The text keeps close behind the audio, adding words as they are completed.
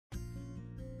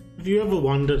Have you ever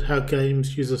wondered how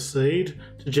games use a seed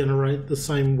to generate the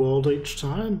same world each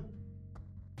time?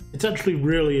 It's actually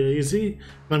really easy,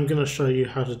 and I'm going to show you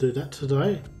how to do that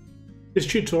today. This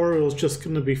tutorial is just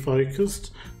going to be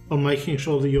focused on making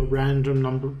sure that your random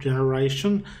number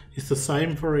generation is the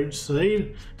same for each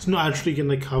seed. It's not actually going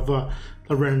to cover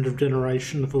the random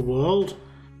generation of a world,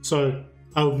 so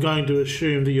I'm going to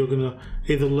assume that you're going to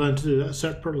either learn to do that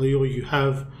separately or you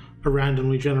have a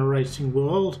randomly generating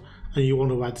world and you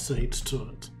want to add seeds to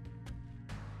it.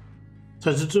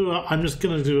 So to do it, I'm just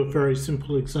going to do a very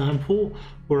simple example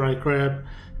where I grab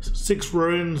 6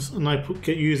 runes and I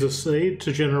use a seed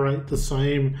to generate the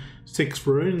same 6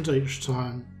 runes each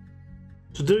time.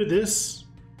 To do this,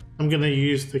 I'm going to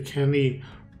use the Kenny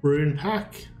rune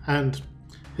pack, and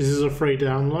this is a free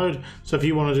download, so if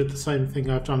you want to do the same thing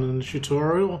I've done in the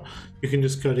tutorial, you can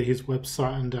just go to his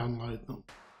website and download them.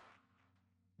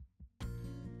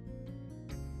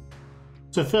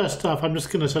 So first up, I'm just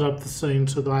going to set up the scene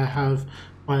so that I have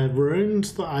my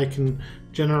runes that I can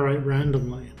generate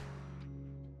randomly.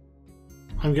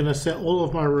 I'm going to set all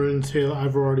of my runes here that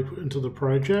I've already put into the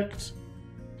project.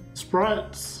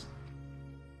 Sprites.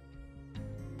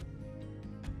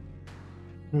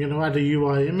 I'm going to add a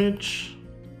UI image.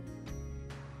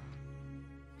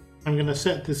 I'm going to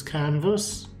set this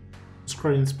canvas,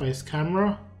 screen space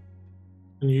camera,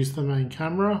 and use the main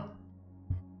camera.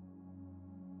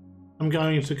 I'm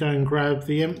going to go and grab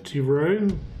the empty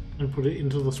rune and put it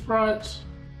into the sprite.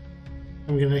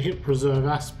 I'm going to hit preserve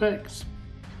aspect.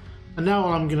 And now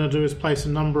what I'm going to do is place a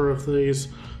number of these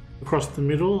across the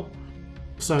middle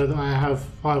so that I have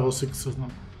 5 or 6 of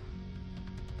them.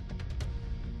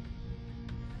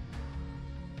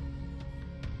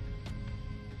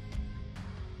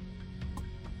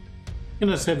 I'm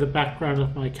going to set the background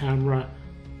of my camera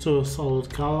to a solid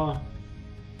color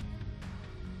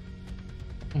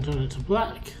and turn it to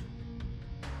black.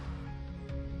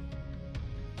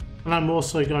 And I'm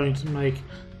also going to make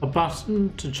a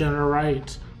button to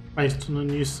generate based on a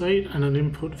new seed and an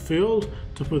input field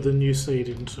to put the new seed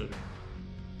into.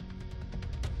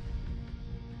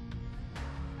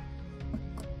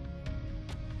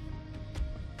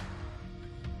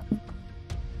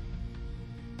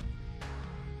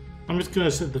 I'm just going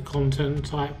to set the content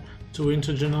type to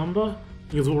integer number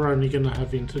because we're only going to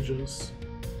have integers.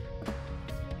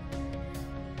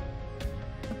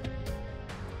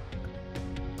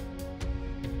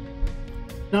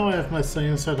 Now I have my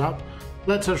scene set up,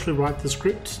 let's actually write the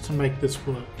script to make this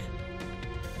work.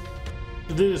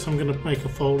 To do this, I'm going to make a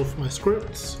folder for my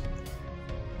scripts.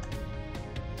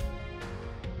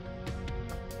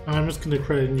 And I'm just going to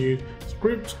create a new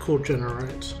script called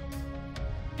generate.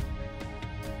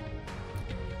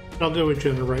 I'll go with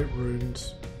generate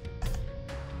runes.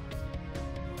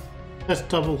 Let's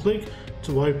double click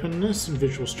to open this in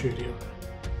Visual Studio.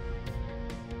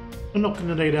 We're not going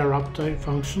to need our update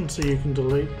function, so you can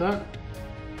delete that.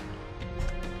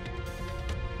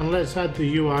 And let's add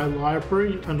the UI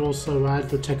library and also add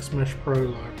the TextMesh Pro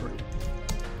library.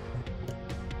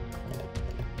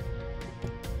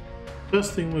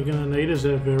 First thing we're going to need is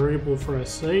our variable for our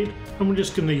seed, and we're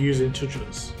just going to use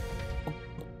integers.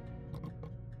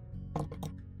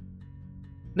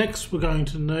 Next, we're going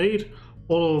to need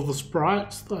all of the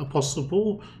sprites that are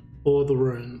possible for the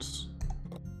runes.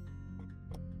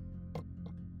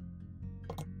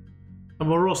 And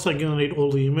we're also going to need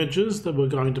all the images that we're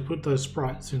going to put those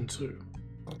sprites into.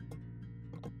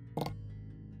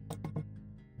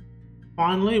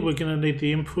 Finally, we're going to need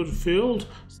the input field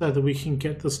so that we can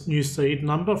get this new seed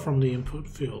number from the input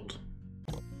field.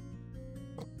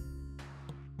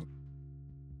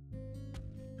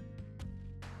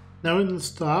 Now in the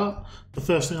start, the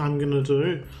first thing I'm going to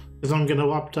do is I'm going to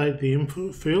update the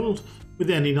input field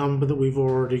with any number that we've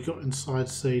already got inside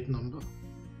seed number.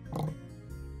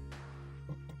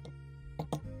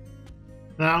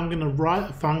 Now I'm going to write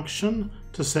a function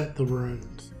to set the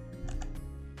runes.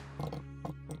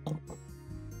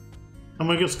 And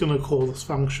we're just going to call this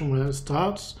function when it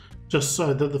starts, just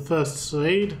so that the first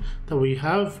seed that we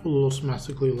have will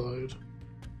automatically load.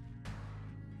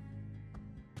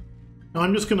 Now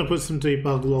I'm just going to put some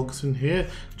debug logs in here,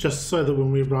 just so that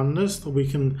when we run this, that we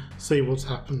can see what's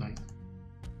happening.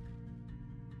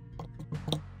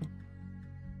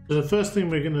 So the first thing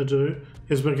we're going to do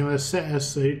is we're going to set our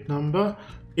seed number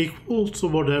equal to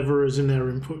whatever is in our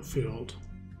input field.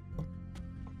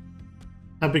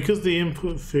 Now because the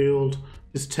input field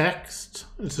is text,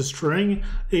 it's a string,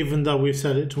 even though we've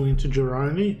set it to integer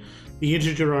only, the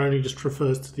integer only just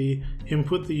refers to the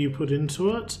input that you put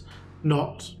into it,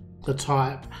 not the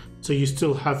type. So you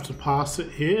still have to pass it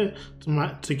here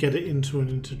to get it into an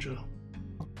integer.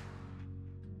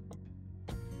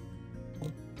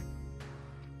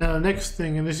 Now the next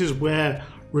thing, and this is where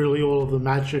really all of the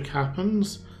magic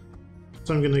happens,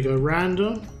 so I'm going to go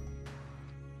random,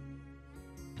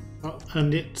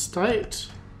 init state,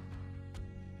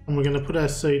 and we're going to put our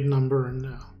seed number in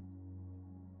now.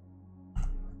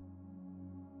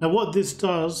 Now what this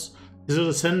does is it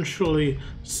essentially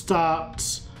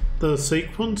starts the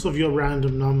sequence of your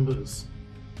random numbers.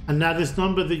 And now this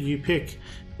number that you pick,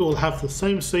 it will have the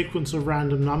same sequence of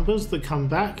random numbers that come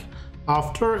back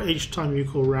after each time you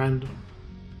call random.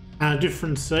 And a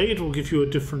different seed will give you a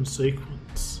different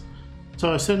sequence.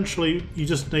 So essentially you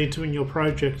just need to, in your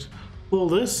project, pull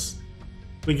this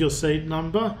with your seed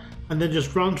number and then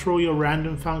just run through all your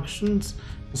random functions.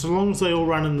 And so long as they all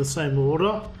run in the same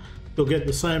order, you'll get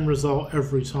the same result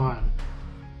every time.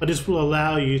 But this will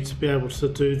allow you to be able to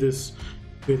do this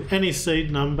with any seed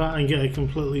number and get a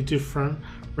completely different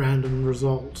random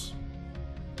result.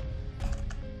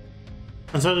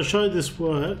 And so to show this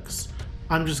works,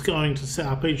 I'm just going to set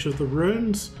up each of the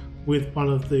runes with one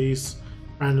of these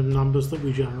random numbers that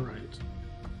we generate.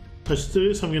 So to do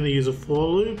this, I'm going to use a for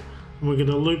loop, and we're going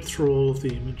to loop through all of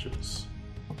the images.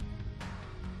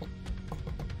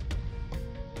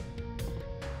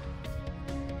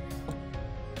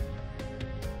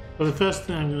 So the first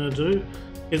thing I'm going to do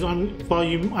is I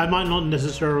might not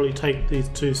necessarily take these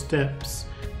two steps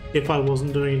if I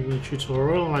wasn't doing it in the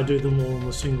tutorial and I do them all on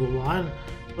a single line,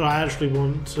 but I actually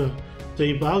want to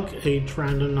debug each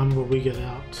random number we get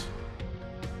out.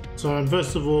 So I'm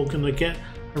first of all going to get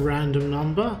a random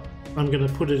number. I'm going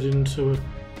to put it into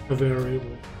a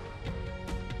variable.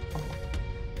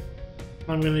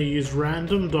 I'm going to use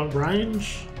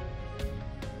random.range.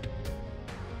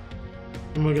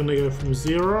 And we're going to go from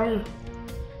 0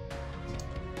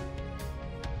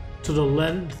 to the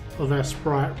length of our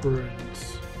sprite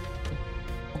runes.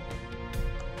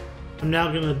 I'm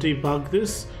now going to debug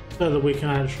this so that we can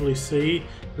actually see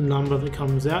the number that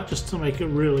comes out, just to make it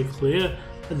really clear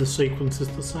that the sequence is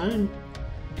the same.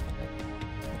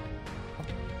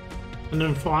 And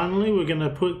then finally we're going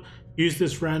to use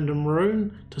this random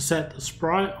rune to set the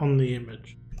sprite on the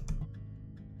image.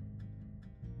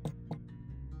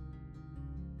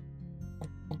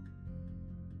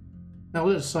 Now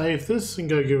let's save this and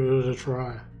go give it a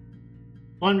try.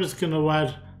 I'm just going to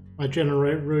add my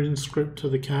generate rune script to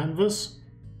the canvas.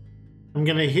 I'm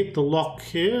going to hit the lock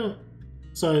here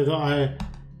so that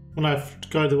when I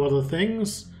go to other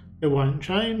things, it won't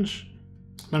change.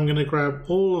 I'm going to grab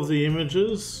all of the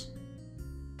images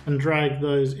and drag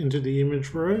those into the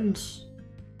image runes.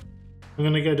 I'm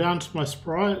going to go down to my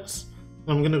sprites.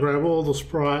 I'm going to grab all the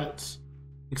sprites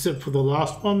except for the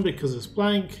last one because it's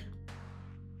blank,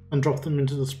 and drop them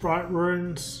into the sprite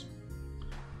runes.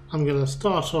 I'm going to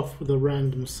start off with a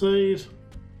random seed,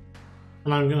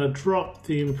 and I'm going to drop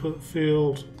the input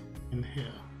field in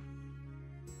here.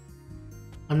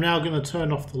 I'm now going to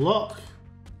turn off the lock,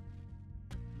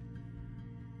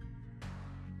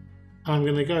 and I'm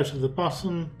going to go to the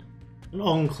button and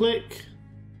on click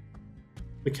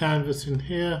the canvas in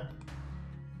here,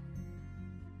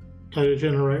 go to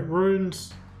generate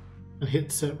runes and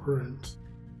hit set runes.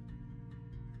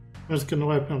 I'm just going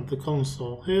to open up the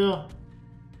console here.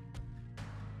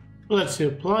 Let's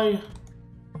hit play.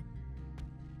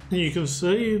 And you can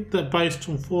see that based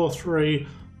on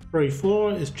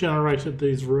 4334 it's generated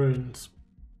these runes.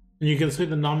 And you can see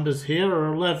the numbers here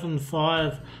are 11,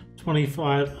 5,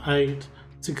 25, 8,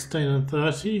 16 and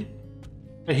 30.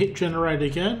 I hit generate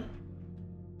again.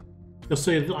 You'll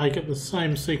see that I get the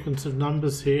same sequence of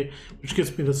numbers here, which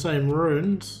gives me the same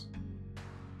runes.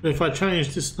 But if I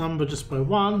change this number just by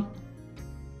 1,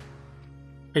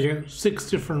 I get 6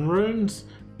 different runes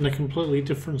in a completely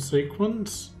different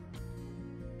sequence.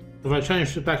 If I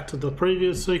change it back to the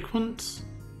previous sequence,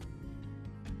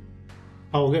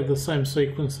 I'll get the same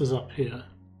sequences up here.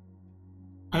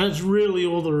 And that's really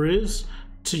all there is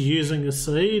to using a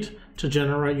seed to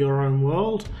generate your own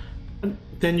world. And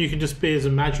then you can just be as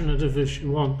imaginative as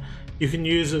you want. You can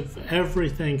use it for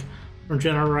everything from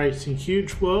generating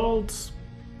huge worlds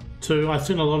to, I've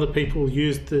seen a lot of people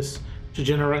use this to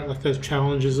generate like those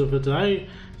challenges of a day.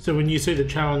 So when you see the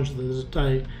challenge of the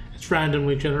day, it's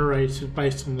randomly generated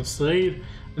based on the seed,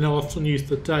 and they'll often use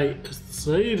the date as the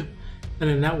seed, and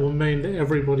then that will mean that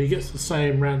everybody gets the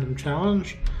same random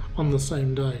challenge on the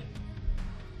same day.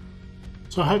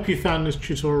 So I hope you found this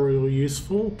tutorial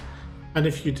useful, and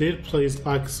if you did, please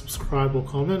like, subscribe or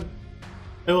comment.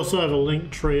 I also have a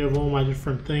link tree of all my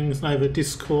different things. I have a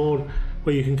Discord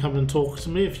where you can come and talk to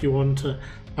me if you want to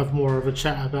have more of a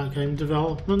chat about game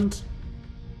development.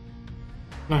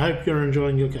 And I hope you're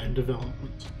enjoying your game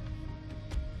development.